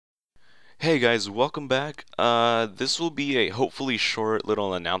Hey guys, welcome back. This will be a hopefully short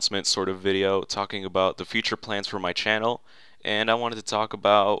little announcement sort of video talking about the future plans for my channel. And I wanted to talk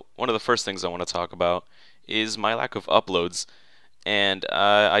about, one of the first things I want to talk about is my lack of uploads. And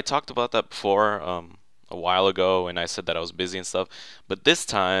I talked about that before a while ago, and I said that I was busy and stuff. But this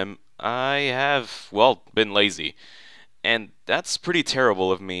time I have, well, been lazy. And that's pretty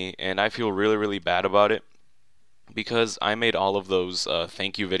terrible of me, and I feel really, really bad about it because I made all of those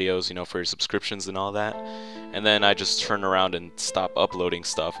thank you videos, for your subscriptions and all that, and then I just turn around and stop uploading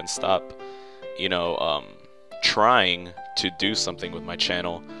stuff and stop, you know, um, trying to do something with my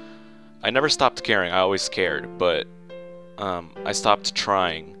channel. I never stopped caring. I always cared, but I stopped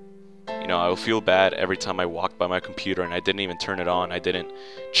trying. I would feel bad every time I walked by my computer and I didn't even turn it on. I didn't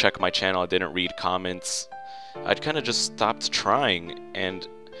check my channel. I didn't read comments. I'd kind of just stopped trying, and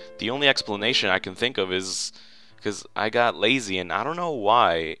the only explanation I can think of is because I got lazy, and I don't know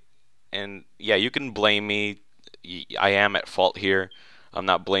why. And yeah, you can blame me. I am at fault here. I'm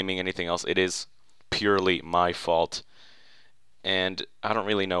not blaming anything else. It is purely my fault, and I don't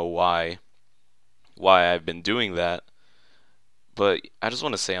really know why I've been doing that. But I just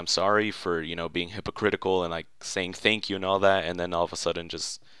want to say I'm sorry for, being hypocritical and like saying thank you and all that, and then all of a sudden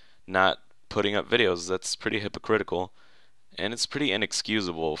just not putting up videos. That's pretty hypocritical, and it's pretty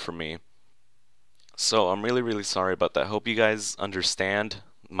inexcusable for me. So I'm really, really sorry about that. Hope you guys understand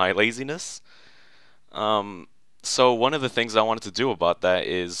my laziness. Um, so one of the things I wanted to do about that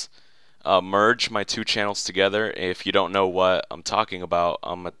is merge my two channels together. If you don't know what I'm talking about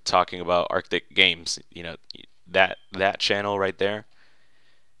Arctic Games. That channel right there.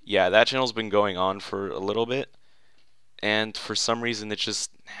 Yeah, that channel's been going on for a little bit, and for some reason it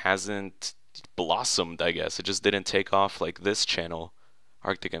just hasn't blossomed, I guess. It just didn't take off like this channel,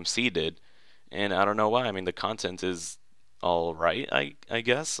 Arctic MC, did. And I don't know why. I mean, the content is all right, I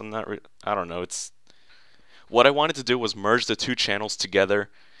guess. I don't know. It's what I wanted to do was merge the two channels together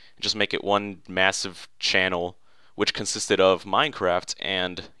and just make it one massive channel which consisted of Minecraft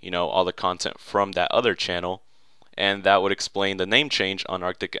and, all the content from that other channel. And that would explain the name change on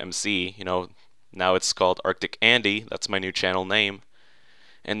Arctic MC. Now it's called Arctic Andy. That's my new channel name.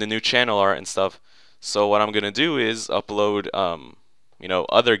 And the new channel art and stuff. So what I'm gonna do is upload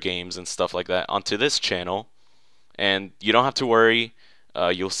other games and stuff like that onto this channel, and you don't have to worry.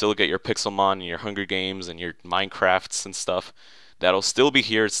 You'll still get your Pixelmon and your Hunger Games and your Minecrafts and stuff. That'll still be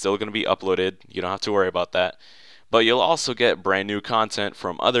here. It's still gonna be uploaded. You don't have to worry about that. But you'll also get brand new content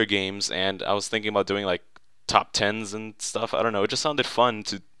from other games, and I was thinking about doing like top 10s and stuff. I don't know. It just sounded fun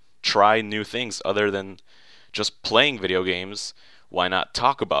to try new things other than just playing video games. Why not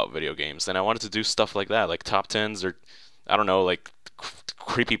talk about video games? And I wanted to do stuff like that, like top 10s, or I don't know, like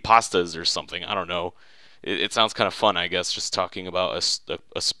creepy pastas or something. I don't know. It sounds kind of fun, I guess, just talking about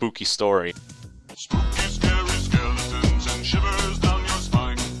a spooky story. Spooky, scary skeletons and shivers down your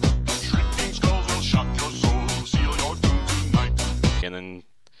spine. Shrieking skulls will shock your soul, seal your doom tonight. And then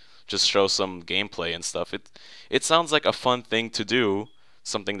just show some gameplay and stuff. It sounds like a fun thing to do,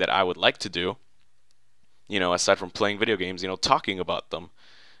 something that I would like to do. Aside from playing video games, talking about them,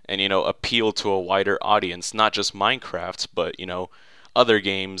 and appeal to a wider audience, not just Minecraft, but other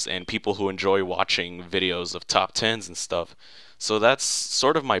games and people who enjoy watching videos of top 10s and stuff. So that's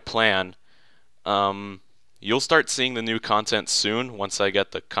sort of my plan. You'll start seeing the new content soon once I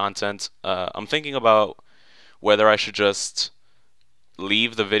get the content. I'm thinking about whether I should just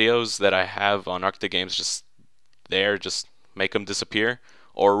leave the videos that I have on Arctic Games just there, just make them disappear,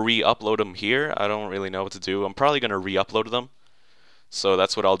 or re-upload them here. I don't really know what to do. I'm probably going to re-upload them. So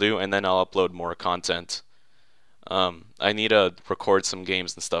that's what I'll do, and then I'll upload more content. I need to record some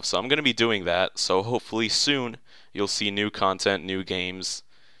games and stuff, so I'm going to be doing that. So hopefully soon you'll see new content, new games,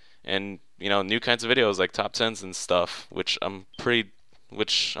 and new kinds of videos like top 10s and stuff, which I'm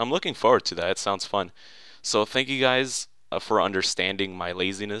looking forward to that. It sounds fun. So thank you guys for understanding my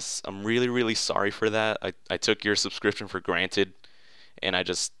laziness. I'm really, really sorry for that. I took your subscription for granted, and I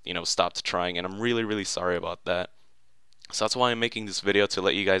just, stopped trying, and I'm really, really sorry about that. So that's why I'm making this video, to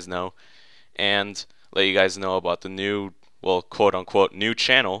let you guys know, and let you guys know about the new, well, quote-unquote, new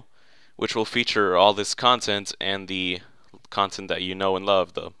channel, which will feature all this content and the content that you know and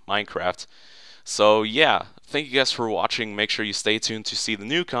love, the Minecraft. So yeah, thank you guys for watching. Make sure you stay tuned to see the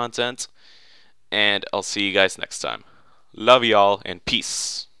new content, and I'll see you guys next time. Love y'all, and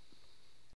peace.